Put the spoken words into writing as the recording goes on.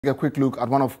A quick look at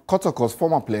one of Kotoko's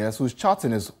former players who's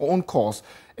charting his own course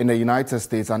in the United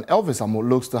States, and Elvis Amoah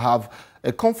looks to have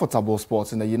a comfortable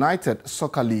spot in the United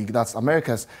Soccer League, that's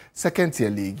America's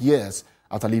second-tier league, years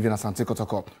after leaving Asante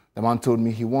Kotoko. The man told me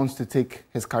he wants to take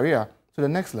his career to the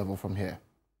next level from here.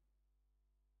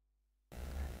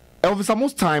 Elvis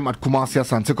Amoah's time at Kumasi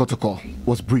Asante Kotoko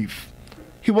was brief.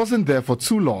 He wasn't there for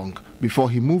too long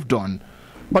before he moved on,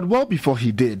 but well before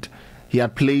he did, he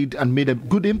had played and made a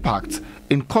good impact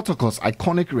in Kotoko's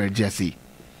iconic red jersey.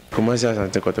 Kumasi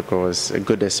Asante Kotoko was a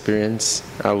good experience.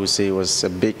 I would say it was a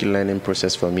big learning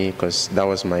process for me because that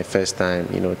was my first time,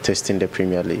 testing the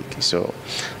Premier League. So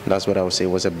that's what I would say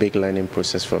was a big learning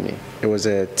process for me. It was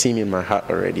a team in my heart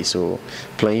already, so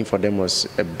playing for them was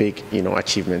a big,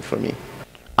 achievement for me.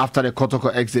 After the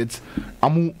Kotoko exit,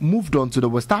 Amoah moved on to the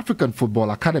West African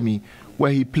Football Academy,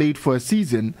 where he played for a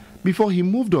season before he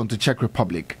moved on to Czech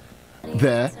Republic.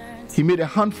 There, he made a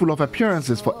handful of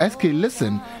appearances for SK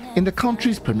Listen in the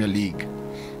country's Premier League.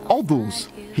 All those,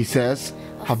 he says,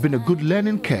 have been a good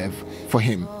learning curve for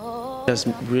him. It has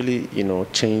really,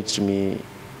 changed me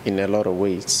in a lot of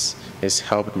ways. It's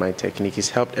helped my technique. It's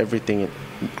helped everything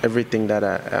that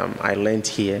I learned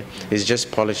here. It's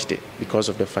just polished it because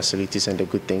of the facilities and the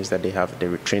good things that they have,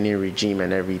 the training regime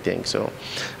and everything. So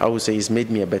I would say it's made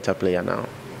me a better player now.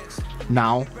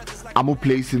 Now, Amoah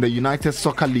plays in the United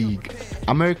Soccer League,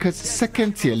 America's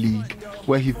second-tier league,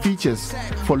 where he features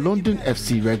for London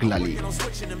FC regularly.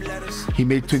 He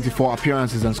made 24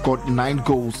 appearances and scored 9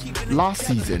 goals last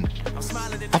season.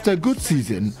 After a good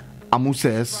season, Amoah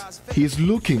says he is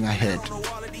looking ahead.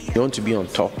 You want to be on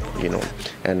top,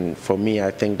 and for me,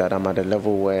 I think that I'm at a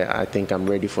level where I think I'm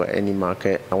ready for any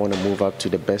market. I want to move up to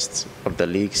the best of the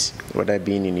leagues, whether it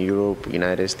be in Europe,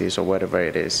 United States, or whatever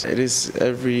it is. It is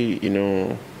every,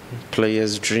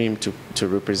 player's dream to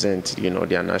represent,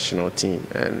 their national team.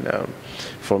 And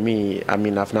for me,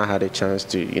 I've not had a chance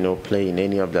to, play in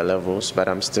any of the levels, but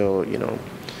I'm still,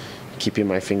 keeping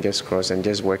my fingers crossed and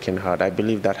just working hard. I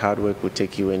believe that hard work will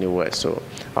take you anywhere. So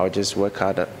I'll just work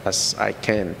hard as I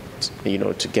can,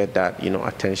 to get that,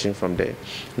 attention from the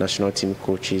national team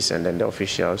coaches and then the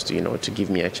officials to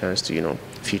give me a chance to,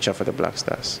 feature for the Black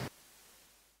Stars.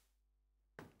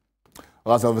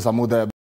 Well, that's Elvis Amoah there.